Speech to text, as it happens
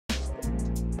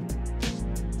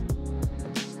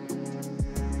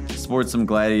Sport some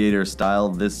gladiator style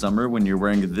this summer when you're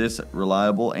wearing this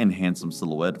reliable and handsome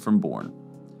silhouette from Born.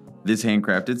 This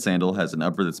handcrafted sandal has an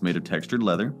upper that's made of textured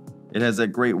leather. It has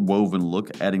that great woven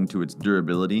look, adding to its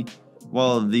durability,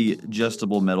 while the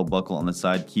adjustable metal buckle on the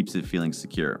side keeps it feeling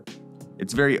secure.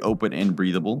 It's very open and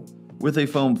breathable, with a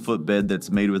foam footbed that's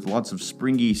made with lots of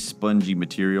springy, spongy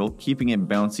material, keeping it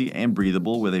bouncy and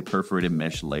breathable with a perforated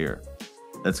mesh layer.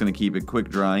 That's going to keep it quick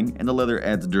drying, and the leather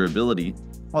adds durability,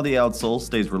 while the outsole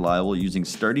stays reliable using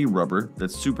sturdy rubber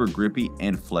that's super grippy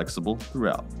and flexible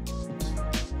throughout.